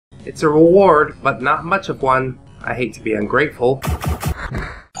It's a reward, but not much of one. I hate to be ungrateful.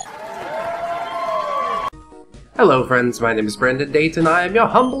 Hello friends, my name is Brendan Dayton. I am your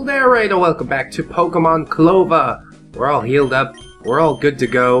humble narrator. Welcome back to Pokemon Clover. We're all healed up. We're all good to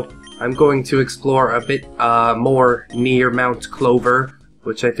go. I'm going to explore a bit more near Mount Clover,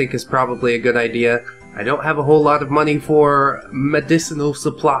 which I think is probably a good idea. I don't have a whole lot of money for medicinal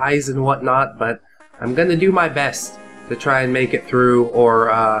supplies and whatnot, but I'm gonna do my best to try and make it through,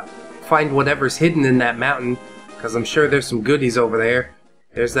 or find whatever's hidden in that mountain, because I'm sure there's some goodies over there.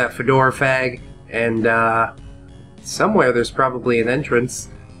 There's that fedora fag, and somewhere there's probably an entrance.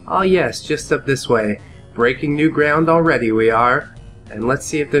 Oh yes, just up this way. Breaking new ground already we are. And let's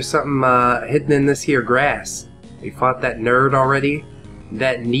see if there's something hidden in this here grass. We fought that nerd already.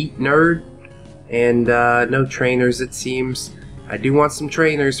 That neat nerd. And no trainers, it seems. I do want some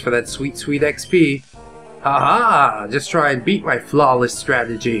trainers for that sweet, sweet XP. Haha! Just try and beat my flawless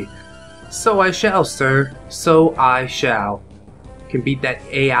strategy. So I shall, sir. So I shall. Can beat that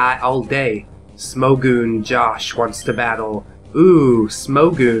AI all day. Smogoon Josh wants to battle. Ooh,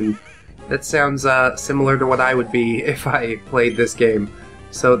 Smogoon. That sounds similar to what I would be if I played this game.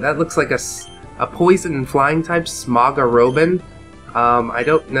 So that looks like a poison and flying type Smogarobin. I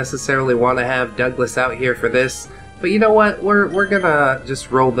don't necessarily want to have Douglas out here for this, but you know what? We're gonna just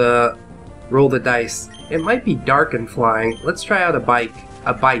roll the dice. It might be dark and flying. Let's try out a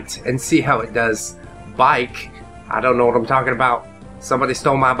bite, and see how it does. Bike? I don't know what I'm talking about. Somebody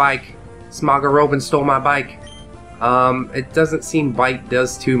stole my bike. Smogarobin stole my bike. It doesn't seem bite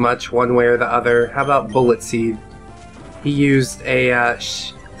does too much one way or the other. How about Bullet Seed? He used a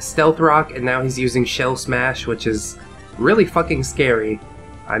Stealth Rock, and now he's using Shell Smash, which is really fucking scary.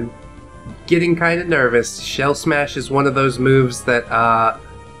 I'm getting kind of nervous. Shell Smash is one of those moves that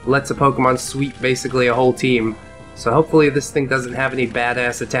lets a Pokemon sweep basically a whole team. So hopefully this thing doesn't have any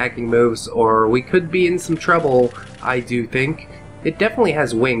badass attacking moves, or we could be in some trouble, I do think. It definitely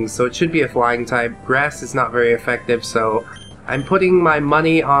has wings, so it should be a flying type. Grass is not very effective, so I'm putting my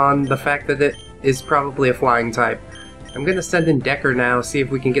money on the fact that it is probably a flying type. I'm gonna send in Decker now, see if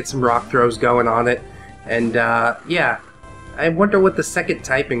we can get some rock throws going on it. And yeah, I wonder what the second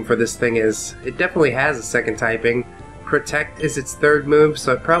typing for this thing is. It definitely has a second typing. Protect is its third move,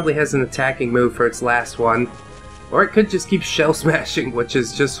 so it probably has an attacking move for its last one. Or it could just keep Shell Smashing, which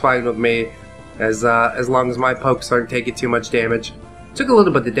is just fine with me, as long as my pokes aren't taking too much damage. Took a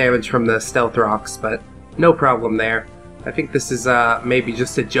little bit of damage from the Stealth Rocks, but no problem there. I think this is maybe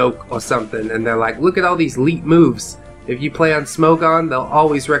just a joke or something, and they're like, look at all these elite moves. If you play on Smogon, they'll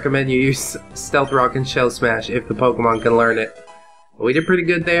always recommend you use Stealth Rock and Shell Smash if the Pokemon can learn it. But we did pretty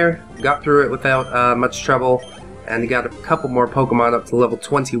good there, got through it without much trouble, and got a couple more Pokemon up to level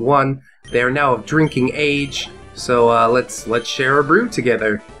 21. They are now of drinking age, so let's share a brew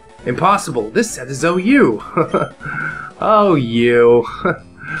together. Impossible! This set is OU! Oh, you.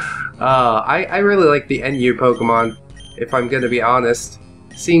 I really like the NU Pokemon, if I'm gonna be honest.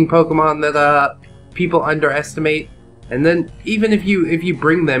 Seeing Pokemon that people underestimate, and then even if you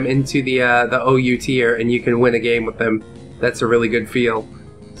bring them into the OU tier and you can win a game with them, that's a really good feel.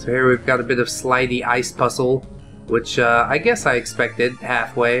 So here we've got a bit of Slidey Ice Puzzle, which I guess I expected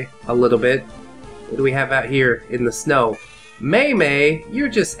halfway, a little bit. What do we have out here in the snow? May, you're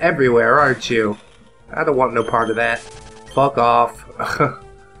just everywhere, aren't you? I don't want no part of that. Fuck off.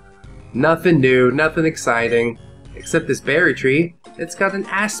 Nothing new, nothing exciting. Except this berry tree. It's got an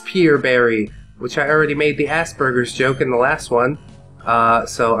Aspear berry, which I already made the Asperger's joke in the last one.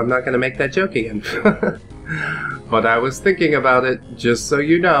 So I'm not gonna make that joke again. But I was thinking about it, just so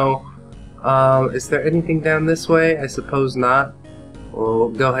you know. Is there anything down this way? I suppose not. We'll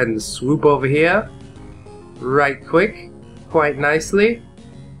go ahead and swoop over here. Right quick. Quite nicely.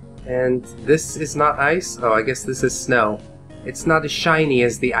 And this is not ice? Oh, I guess this is snow. It's not as shiny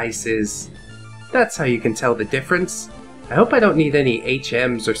as the ice is. That's how you can tell the difference. I hope I don't need any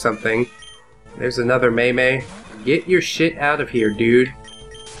HMs or something. There's another May. Get your shit out of here, dude.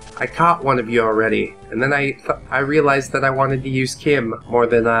 I caught one of you already, and then I realized that I wanted to use Kim more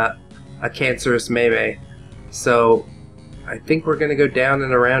than a cancerous May. So I think we're gonna go down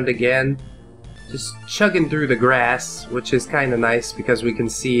and around again. Just chugging through the grass, which is kind of nice because we can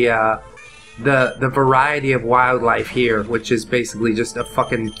see the variety of wildlife here, which is basically just a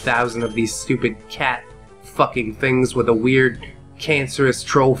fucking 1,000 of these stupid cat fucking things with a weird cancerous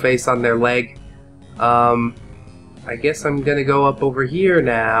troll face on their leg. I guess I'm gonna go up over here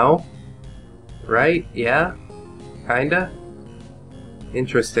now. Right? Yeah? Kinda?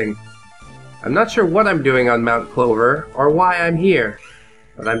 Interesting. I'm not sure what I'm doing on Mount Clover, or why I'm here.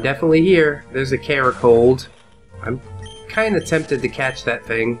 But I'm definitely here. There's a Caracold. I'm kind of tempted to catch that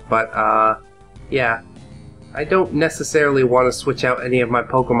thing, but yeah. I don't necessarily want to switch out any of my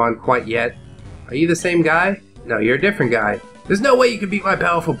Pokemon quite yet. Are you the same guy? No, you're a different guy. There's no way you can beat my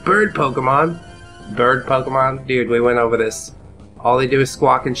powerful bird Pokemon. Bird Pokemon? Dude, we went over this. All they do is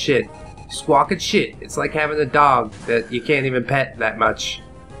squawk and shit. Squawk and shit. It's like having a dog that you can't even pet that much.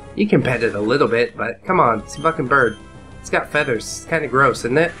 You can pet it a little bit, but come on, it's a fucking bird. It's got feathers. It's kind of gross,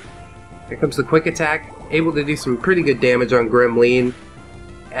 isn't it? Here comes the quick attack. Able to do some pretty good damage on Gremlin.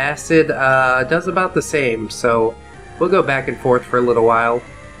 Acid does about the same, so we'll go back and forth for a little while.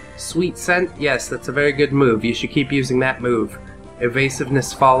 Sweet Scent, yes, that's a very good move. You should keep using that move.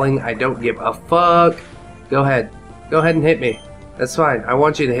 Evasiveness Falling, I don't give a fuck. Go ahead. Go ahead and hit me. That's fine. I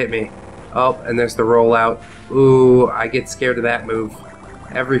want you to hit me. Oh, and there's the rollout. Ooh, I get scared of that move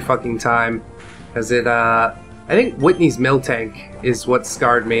every fucking time. Because it, I think Whitney's Miltank is what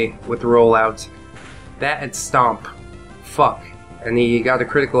scarred me with the rollout. That and Stomp. Fuck. And he got a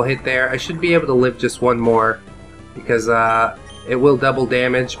critical hit there. I should be able to live just one more. Because, it will double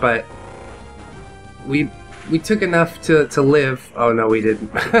damage, but we took enough to live. Oh no, we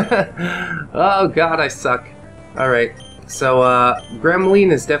didn't. Oh god, I suck. Alright, so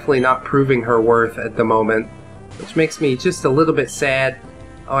Gremlin is definitely not proving her worth at the moment, which makes me just a little bit sad.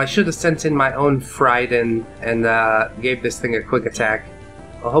 Oh, I should have sent in my own Frieden and gave this thing a quick attack.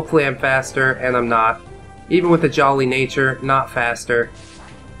 Well, hopefully I'm faster, and I'm not. Even with a jolly nature, not faster.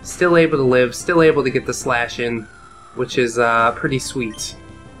 Still able to live, still able to get the slash in, which is pretty sweet.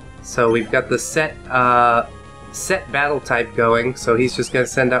 So we've got the set battle type going, so he's just going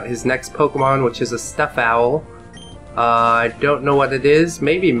to send out his next Pokemon, which is a Stuffowl. I don't know what it is,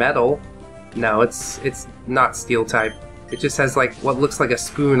 maybe Metal. No, it's not Steel type. It just has like what looks like a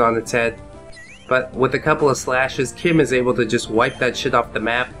spoon on its head. But with a couple of slashes, Kim is able to just wipe that shit off the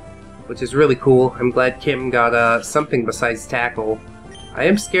map, which is really cool. I'm glad Kim got something besides Tackle. I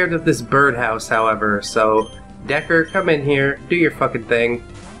am scared of this birdhouse, however, so Decker, come in here, do your fucking thing.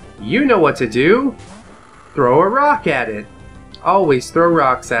 You know what to do! Throw a rock at it! Always throw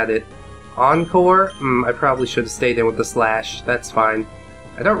rocks at it. Encore? I probably should have stayed in with the slash. That's fine.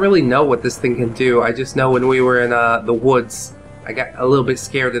 I don't really know what this thing can do. I just know when we were in the woods, I got a little bit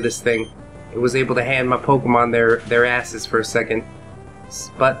scared of this thing. It was able to hand my Pokemon their asses for a second.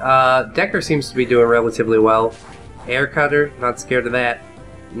 But Decker seems to be doing relatively well. Air Cutter, not scared of that.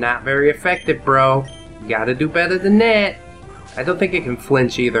 Not very effective, bro. Gotta do better than that. I don't think it can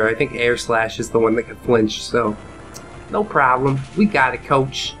flinch either. I think Air Slash is the one that can flinch, so no problem. We got it,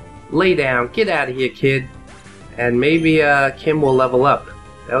 coach. Lay down. Get out of here, kid. And maybe Kim will level up.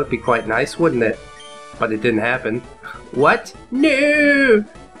 That would be quite nice, wouldn't it? But it didn't happen. What? No!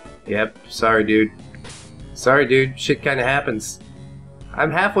 Yep, sorry, dude. Sorry, dude. Shit kinda happens. I'm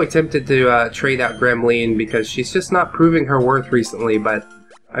halfway tempted to trade out Gremlin because she's just not proving her worth recently, but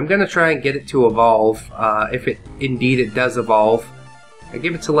I'm gonna try and get it to evolve, if indeed it does evolve. I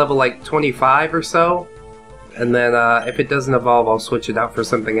give it to level like 25 or so, and then if it doesn't evolve, I'll switch it out for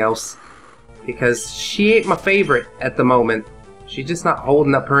something else. Because she ain't my favorite at the moment. She's just not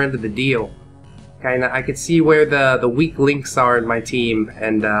holding up her end of the deal. Kinda, I could see where the weak links are in my team,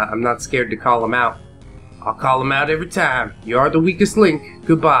 and I'm not scared to call them out. I'll call them out every time. You are the weakest link.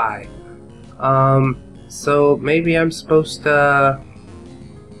 Goodbye. So maybe I'm supposed to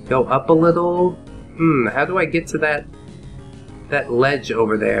go up a little? How do I get to that ledge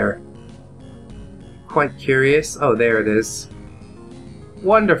over there? Quite curious. Oh, there it is.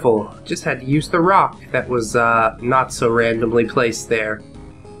 Wonderful. Just had to use the rock that was not so randomly placed there.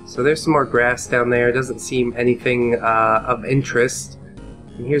 So there's some more grass down there. Doesn't seem anything of interest.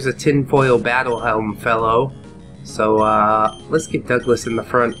 And here's a tinfoil battle helm fellow. So let's get Douglas in the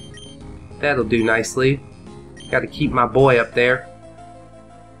front. That'll do nicely. Gotta keep my boy up there.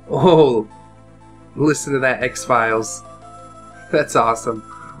 Oh, listen to that, X-Files. That's awesome.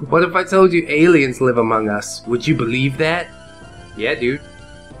 What if I told you aliens live among us? Would you believe that? Yeah, dude.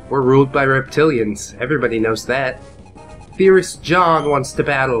 We're ruled by reptilians. Everybody knows that. Theorist John wants to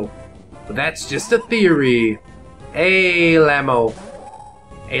battle. But that's just a theory. Hey, Lamo.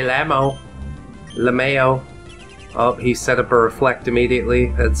 Hey, Lamo. Lameo. Oh, he set up a reflect immediately.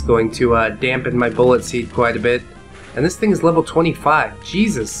 That's going to dampen my bullet seed quite a bit. And this thing is level 25.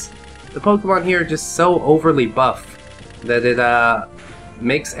 Jesus. The Pokemon here are just so overly buff that it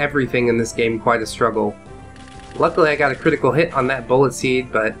makes everything in this game quite a struggle. Luckily I got a critical hit on that bullet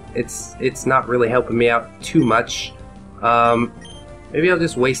seed, but it's not really helping me out too much. Maybe I'll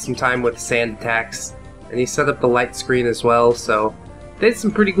just waste some time with sand attacks. And he set up the light screen as well, so that's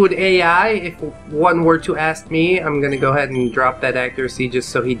some pretty good AI. If one were to ask me, I'm gonna go ahead and drop that accuracy just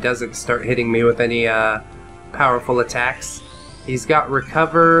so he doesn't start hitting me with any powerful attacks. He's got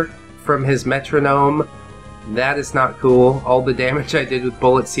recover from his metronome. That is not cool. All the damage I did with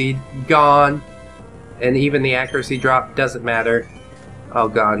Bullet Seed, gone. And even the accuracy drop doesn't matter. Oh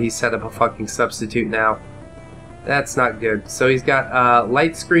god, he set up a fucking substitute now. That's not good. So he's got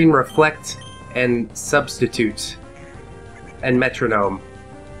Light Screen, Reflect, and Substitute. And Metronome.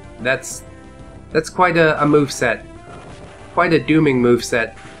 That's quite a moveset. Quite a dooming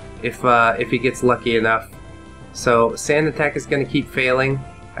moveset if he gets lucky enough. So Sand Attack is going to keep failing.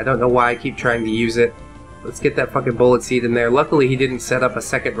 I don't know why I keep trying to use it. Let's get that fucking Bullet Seed in there. Luckily he didn't set up a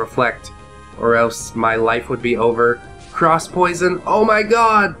second Reflect, or else my life would be over. Cross Poison, oh my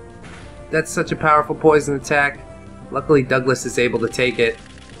god! That's such a powerful poison attack. Luckily Douglas is able to take it.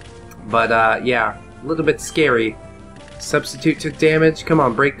 But yeah, a little bit scary. Substitute took damage, come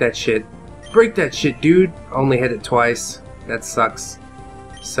on, break that shit. Break that shit, dude! Only hit it twice. That sucks.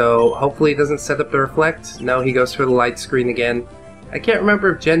 So hopefully he doesn't set up the Reflect. No, he goes for the Light Screen again. I can't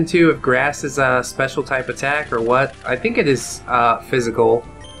remember if Gen 2 of Grass is a special type attack or what. I think it is physical,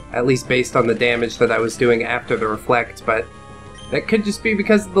 at least based on the damage that I was doing after the Reflect, but that could just be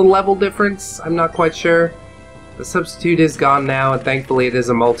because of the level difference. I'm not quite sure. The Substitute is gone now, and thankfully it is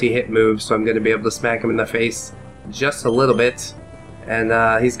a multi-hit move, so I'm going to be able to smack him in the face just a little bit.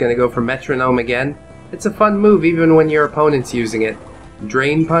 And he's going to go for Metronome again. It's a fun move even when your opponent's using it.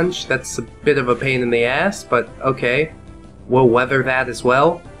 Drain Punch, that's a bit of a pain in the ass, but okay. We'll weather that as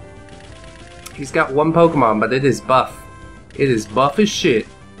well. He's got one Pokemon, but it is buff. It is buff as shit.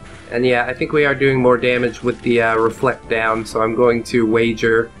 And yeah, I think we are doing more damage with the Reflect down, so I'm going to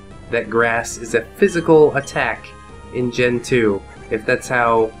wager that Grass is a physical attack in Gen 2, if that's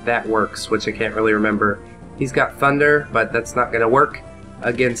how that works, which I can't really remember. He's got Thunder, but that's not going to work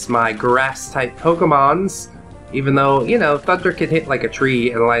against my Grass-type Pokemons, even though, you know, Thunder can hit like a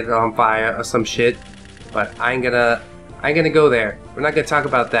tree and light it on fire or some shit, but I ain't gonna go there. We're not gonna talk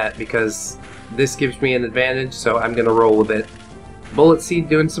about that because this gives me an advantage, so I'm gonna roll with it. Bullet Seed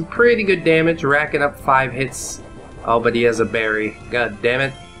doing some pretty good damage, racking up 5 hits. Oh, but he has a berry. God damn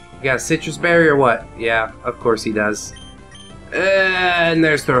it. You got a citrus berry or what? Yeah, of course he does. And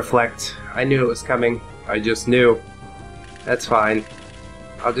there's the Reflect. I knew it was coming. I just knew. That's fine.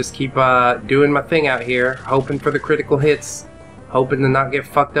 I'll just keep doing my thing out here, hoping for the critical hits, hoping to not get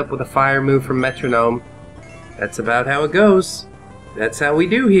fucked up with a fire move from Metronome. That's about how it goes. That's how we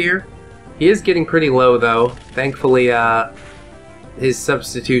do here. He is getting pretty low though. Thankfully his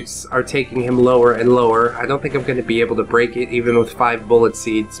substitutes are taking him lower and lower. I don't think I'm going to be able to break it even with 5 Bullet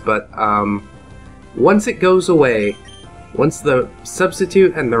Seeds, but once it goes away, once the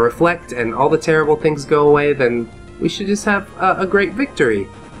substitute and the Reflect and all the terrible things go away, then we should just have a great victory.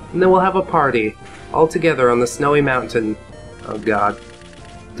 And then we'll have a party all together on the snowy mountain. Oh god.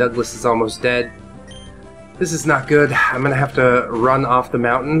 Douglas is almost dead. This is not good. I'm gonna have to run off the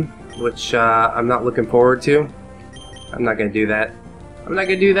mountain, which I'm not looking forward to. I'm not gonna do that. I'm not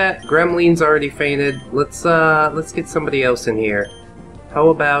gonna do that. Gremlin's already fainted. Let's get somebody else in here. How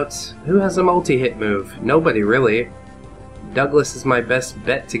about, who has a multi-hit move? Nobody really. Douglas is my best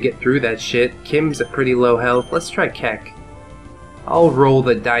bet to get through that shit. Kim's at pretty low health. Let's try Keck. I'll roll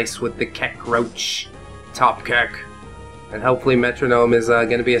the dice with the Keck Roach. Top Keck. And hopefully Metronome is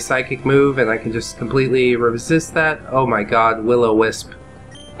going to be a psychic move and I can just completely resist that. Oh my god, Will-O-Wisp.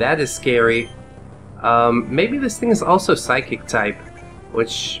 That is scary. Maybe this thing is also psychic type,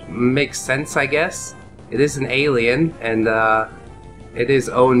 which makes sense, I guess. It is an alien, and it is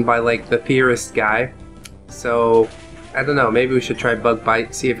owned by, like, the theorist guy. So, I don't know, maybe we should try Bug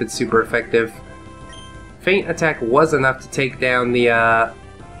Bite, see if it's super effective. Feint Attack was enough to take down the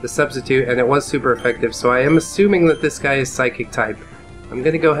substitute, and it was super effective, so I am assuming that this guy is psychic type. I'm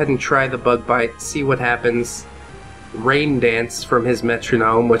gonna go ahead and try the Bug Bite, see what happens. Rain Dance from his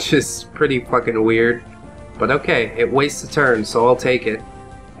metronome, which is pretty fucking weird. But okay, it wastes a turn, so I'll take it.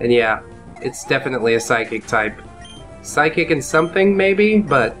 And yeah, it's definitely a psychic type. Psychic and something, maybe,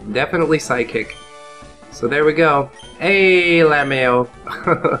 but definitely psychic. So there we go. Hey, Lameo.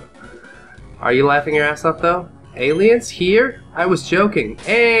 Are you laughing your ass off, though? Aliens? Here? I was joking.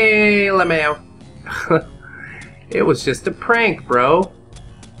 Hey, Lameo. It was just a prank, bro.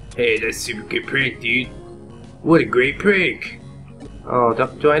 Hey, that's a super good prank, dude. What a great prank. Oh,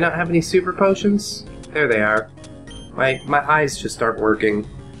 do I not have any super potions? There they are. My eyes just aren't working.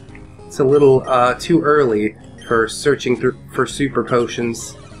 It's a little too early for searching for super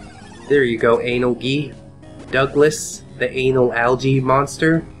potions. There you go, Anal Gee. Douglas, the anal algae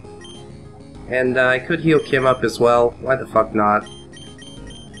monster. And I could heal Kim up as well. Why the fuck not?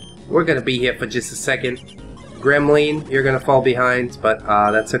 We're gonna be here for just a second. Gremlin, you're gonna fall behind, but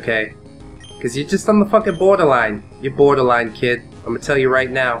that's okay. Because you're just on the fucking borderline. You're borderline, kid. I'm gonna tell you right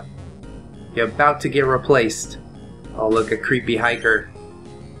now. You're about to get replaced. Oh, look, a creepy hiker.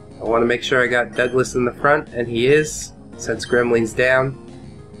 I want to make sure I got Douglas in the front, and he is, since Gremlin's down.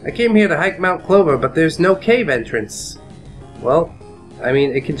 I came here to hike Mount Clover, but there's no cave entrance. Well, I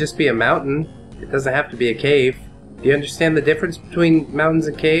mean, it can just be a mountain. It doesn't have to be a cave. Do you understand the difference between mountains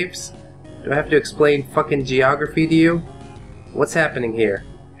and caves? Do I have to explain fucking geography to you? What's happening here?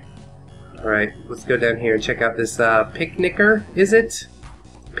 Alright, let's go down here and check out this picnicker, is it?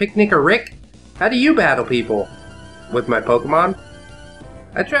 Picnicker Rick? How do you battle people? With my Pokemon?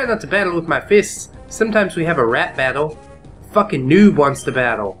 I try not to battle with my fists. Sometimes we have a rat battle. Fucking noob wants to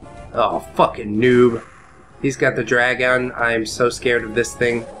battle. Oh, fucking noob. He's got the dragon. I'm so scared of this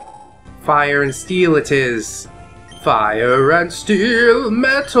thing. Fire and steel it is. Fire and steel,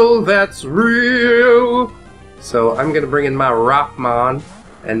 metal that's real. So I'm gonna bring in my Rockmon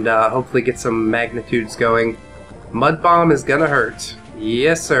and hopefully get some magnitudes going. Mud Bomb is gonna hurt.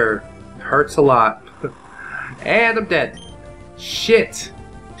 Yes, sir. Hurts a lot. And I'm dead. Shit.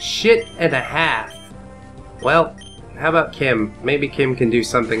 Shit and a half. Well, how about Kim? Maybe Kim can do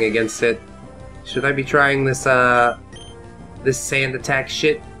something against it. Should I be trying this this sand attack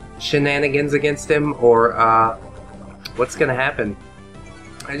shenanigans against him, or what's gonna happen?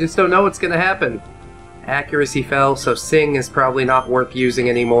 I just don't know what's gonna happen. Accuracy fell, so Sing is probably not worth using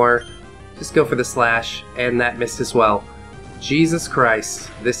anymore. Just go for the slash, and that missed as well. Jesus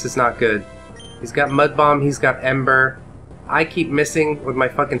Christ, this is not good. He's got Mud Bomb, he's got Ember. I keep missing with my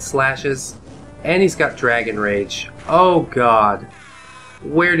fucking slashes. And he's got Dragon Rage. Oh god.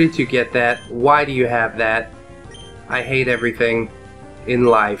 Where did you get that? Why do you have that? I hate everything in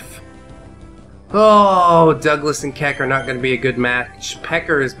life. Oh, Douglas and Keck are not going to be a good match.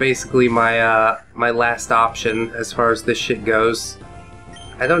 Pecker is basically my my last option as far as this shit goes.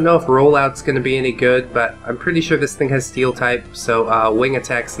 I don't know if Rollout's going to be any good, but I'm pretty sure this thing has Steel type, so Wing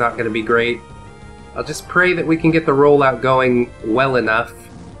Attack's not going to be great. I'll just pray that we can get the Rollout going well enough.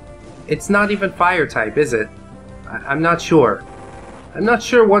 It's not even Fire type, is it? I'm not sure. I'm not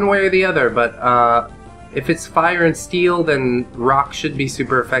sure one way or the other, but if it's Fire and Steel, then Rock should be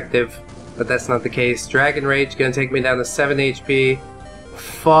super effective. But that's not the case. Dragon Rage gonna take me down to 7 HP.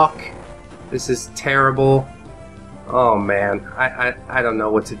 Fuck. This is terrible. Oh man, I don't know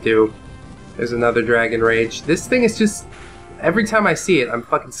what to do. There's another Dragon Rage. This thing is just... every time I see it, I'm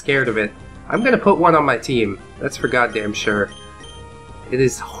fucking scared of it. I'm gonna put one on my team. That's for goddamn sure. It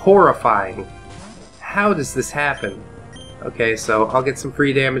is horrifying. How does this happen? Okay, so I'll get some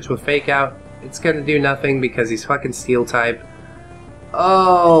free damage with Fake Out. It's gonna do nothing because he's fucking Steel type.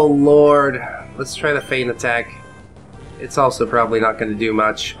 Oh lord. Let's try the Feint Attack. It's also probably not gonna do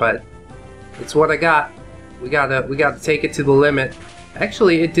much, but it's what I got. We gotta take it to the limit.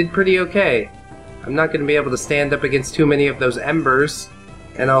 Actually, it did pretty okay. I'm not gonna be able to stand up against too many of those embers.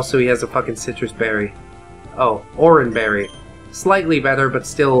 And also he has a fucking citrus berry. Oh, Oran berry. Slightly better, but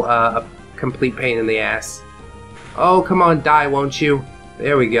still a complete pain in the ass. Oh, come on, die, won't you?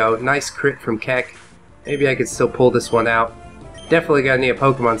 There we go. Nice crit from Keck. Maybe I could still pull this one out. Definitely gotta need a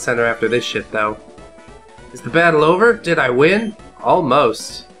Pokemon Center after this shit, though. Is the battle over? Did I win?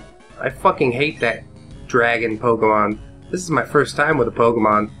 Almost. I fucking hate that dragon Pokemon. This is my first time with a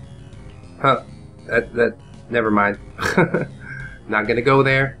Pokemon. Huh. Never mind. Not gonna go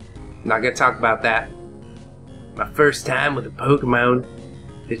there. Not gonna talk about that. My first time with a Pokemon.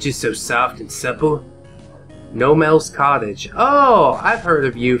 They're just so soft and supple. Nomel's Cottage. Oh, I've heard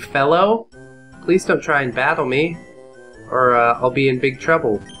of you, fellow. Please don't try and battle me, or I'll be in big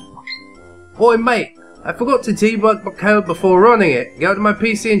trouble. Oi, mate. I forgot to debug my code before running it. Go to my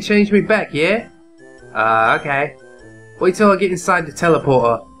PC and change me back, yeah? Okay. Wait till I get inside the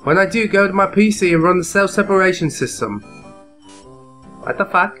teleporter. When I do, go to my PC and run the cell separation system. What the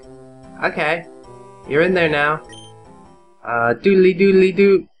fuck? Okay. You're in there now. Doodly doodly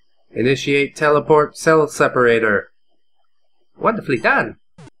doo. Initiate teleport cell separator. Wonderfully done.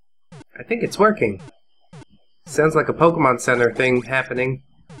 I think it's working. Sounds like a Pokemon Center thing happening.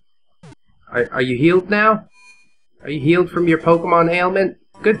 Are you healed now? Are you healed from your Pokemon ailment?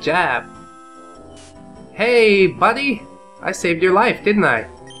 Good job. Hey, buddy! I saved your life, didn't I?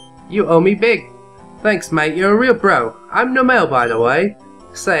 You owe me big. Thanks, mate. You're a real bro. I'm Nomel, by the way.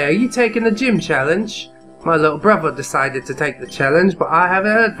 Say, are you taking the gym challenge? My little brother decided to take the challenge, but I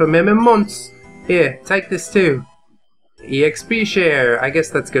haven't heard from him in months. Here, take this too. EXP share. I guess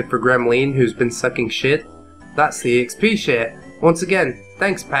that's good for Gremlin, who's been sucking shit. That's the EXP share. Once again,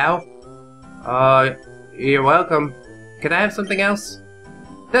 thanks, pal. You're welcome. Can I have something else?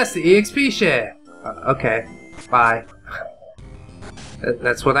 That's the EXP share. Okay. Bye.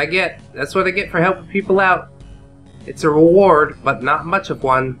 That's what I get. That's what I get for helping people out. It's a reward, but not much of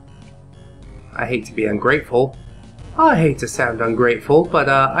one. I hate to be ungrateful. I hate to sound ungrateful, but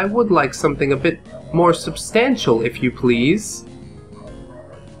I would like something a bit more substantial, if you please.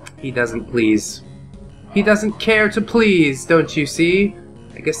 He doesn't please. He doesn't care to please, don't you see?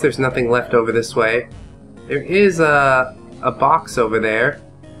 I guess there's nothing left over this way. There is a box over there,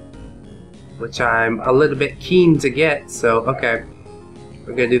 which I'm a little bit keen to get, so okay.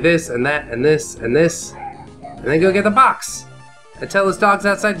 We're gonna do this, and that, and this, and this, and then go get the box! And tell his dogs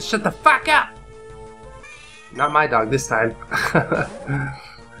outside to shut the fuck up! Not my dog this time.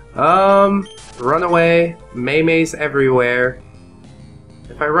 Run away. Maymays everywhere.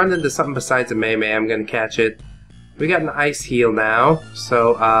 If I run into something besides a Maymay, I'm gonna catch it. We got an ice heal now,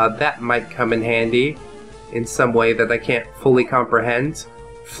 so that might come in handy in some way that I can't fully comprehend.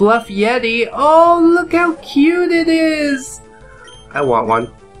 Fluff Yeti! Oh, look how cute it is! I want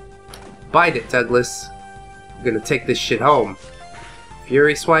one. Bite it, Douglas. I'm gonna take this shit home.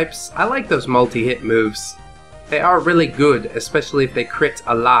 Fury Swipes. I like those multi-hit moves. They are really good, especially if they crit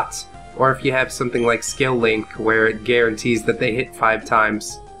a lot, or if you have something like Skill Link, where it guarantees that they hit 5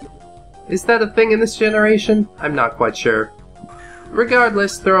 times. Is that a thing in this generation? I'm not quite sure.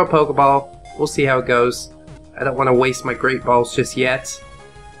 Regardless, throw a Pokeball. We'll see how it goes. I don't want to waste my Great Balls just yet.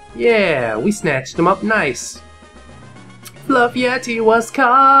 Yeah, we snatched them up nice. Fluff Yeti was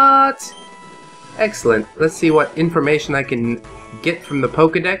caught! Excellent. Let's see what information I can get from the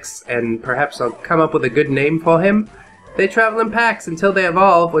Pokedex, and perhaps I'll come up with a good name for him. They travel in packs until they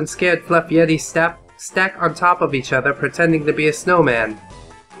evolve. When scared, Fluff Yeti stack on top of each other, pretending to be a snowman.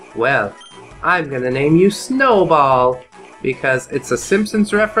 Well, I'm gonna name you Snowball, because it's a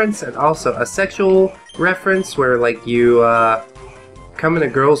Simpsons reference and also a sexual reference where, like, you come in a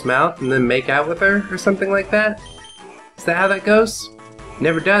girl's mouth and then make out with her or something like that. Is that how that goes?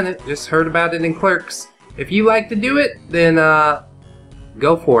 Never done it, just heard about it in Clerks. If you like to do it, then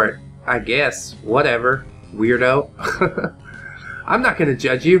go for it. I guess. Whatever. Weirdo. I'm not gonna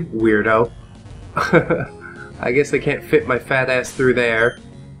judge you, weirdo. I guess I can't fit my fat ass through there.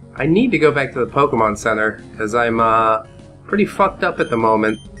 I need to go back to the Pokemon Center, because I'm pretty fucked up at the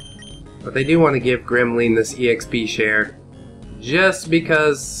moment. But they do want to give Gremlin this EXP share. Just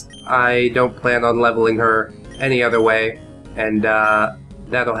because I don't plan on leveling her any other way. And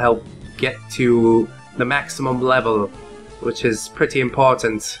that'll help get to the maximum level, which is pretty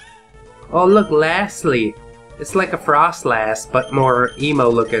important. Oh look, Lastly! It's like a Frostlass, but more emo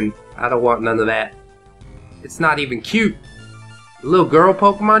looking. I don't want none of that. It's not even cute. A little girl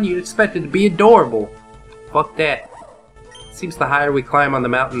Pokemon, you'd expect it to be adorable. Fuck that. Seems the higher we climb on the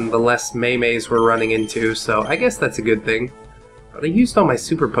mountain, the less Maymays we're running into, so I guess that's a good thing. But I used all my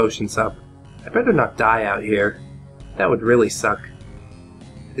super potions up. I better not die out here. That would really suck.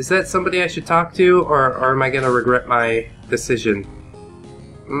 Is that somebody I should talk to, or am I gonna regret my decision?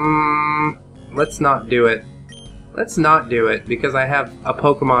 Let's not do it. Let's not do it, because I have a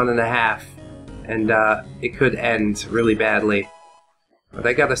Pokemon and a half, and it could end really badly. But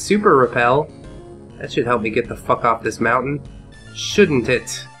I got a Super Repel. That should help me get the fuck off this mountain. Shouldn't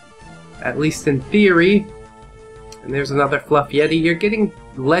it? At least in theory. And there's another Fluff Yeti. You're getting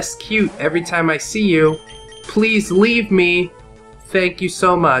less cute every time I see you. Please leave me. Thank you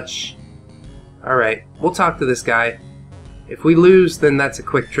so much. Alright, we'll talk to this guy. If we lose, then that's a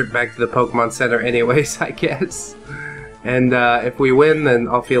quick trip back to the Pokemon Center anyways, I guess. And if we win, then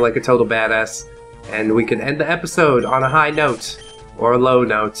I'll feel like a total badass. And we can end the episode on a high note. Or a low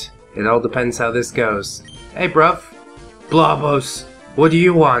note. It all depends how this goes. Hey, bruv. Blobos, what do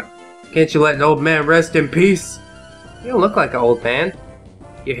you want? Can't you let an old man rest in peace? You don't look like an old man.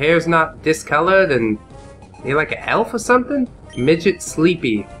 Your hair's not discolored and you're like an elf or something? Midget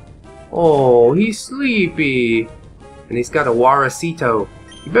Sleepy. Oh, he's sleepy. And he's got a Warasito.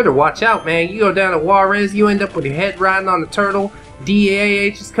 You better watch out, man. You go down to Juarez, you end up with your head riding on a turtle.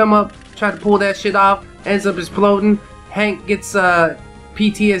 DAHs come up, try to pull that shit off, ends up exploding. Hank gets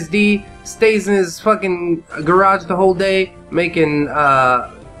PTSD, stays in his fucking garage the whole day, making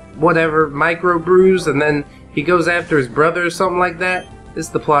whatever, microbrews, and then he goes after his brother or something like that. This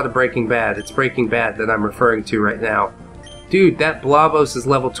is the plot of Breaking Bad. It's Breaking Bad that I'm referring to right now. Dude, that Blobos is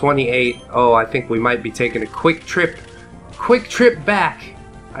level 28. Oh, I think we might be taking a quick trip back.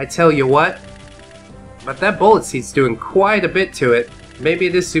 I tell you what. But that Bullet Seed's doing quite a bit to it. Maybe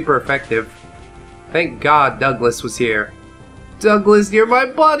it is super effective. Thank God Douglas was here. Douglas, you're my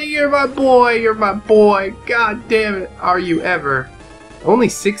buddy, you're my boy, you're my boy. God damn it, are you ever. Only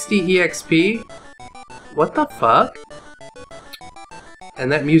 60 EXP? What the fuck?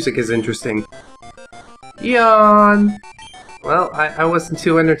 And that music is interesting. Yawn! Well, I wasn't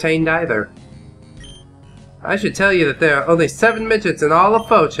too entertained either. I should tell you that there are only 7 midgets in all of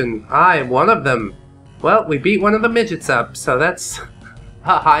Fochun. I am one of them. Well, we beat one of the midgets up, so that's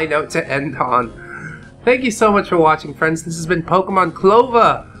a high note to end on. Thank you so much for watching, friends. This has been Pokemon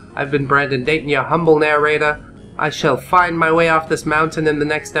Clover. I've been Brandon Dayton, your humble narrator. I shall find my way off this mountain in the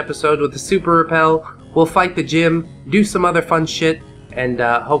next episode with the Super Repel. We'll fight the gym, do some other fun shit, and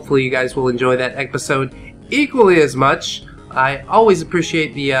hopefully you guys will enjoy that episode equally as much. I always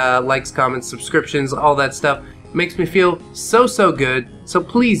appreciate the likes, comments, subscriptions, all that stuff. It makes me feel so good, so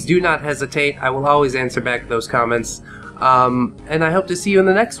please do not hesitate. I will always answer back those comments. And I hope to see you in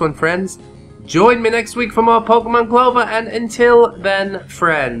the next one, friends. Join me next week for more Pokemon Clover, and until then,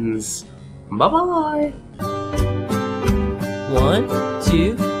 friends, bye-bye! 1,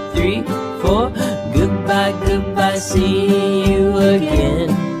 2, 3, 4. Goodbye, goodbye, see you again.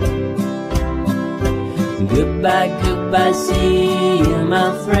 Goodbye, goodbye, see you,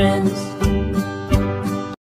 my friends.